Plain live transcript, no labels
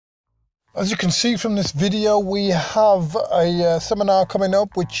As you can see from this video, we have a seminar coming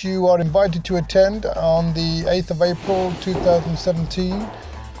up which you are invited to attend on the 8th of April 2017.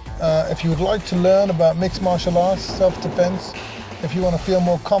 If you would like to learn about mixed martial arts, self-defense, if you want to feel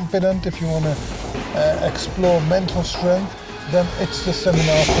more confident, if you want to explore mental strength, then it's the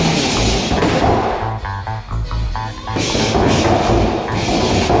seminar for you.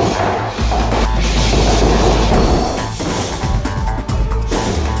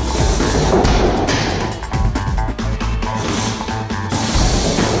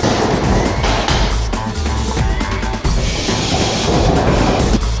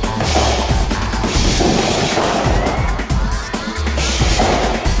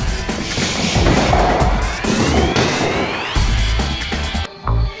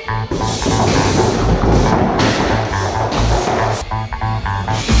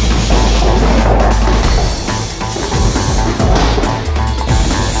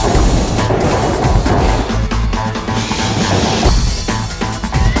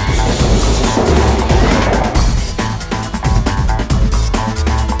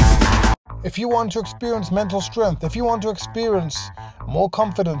 If you want to experience mental strength, if you want to experience more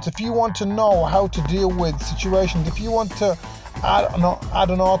confidence, if you want to know how to deal with situations, if you want to add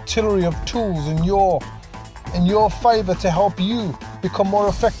an artillery of tools in your favor to help you become more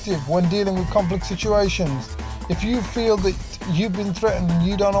effective when dealing with complex situations, if you feel that you've been threatened and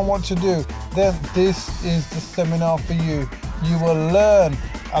you don't know what to do, then this is the seminar for you. You will learn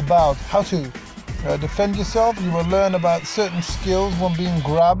about how to defend yourself. You will learn about certain skills when being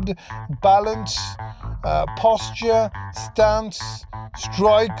grabbed, balance, posture, stance,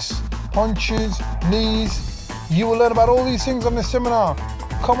 strikes, punches, knees. You will learn about all these things on this seminar.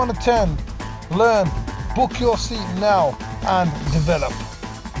 Come and attend, learn, book your seat now and develop.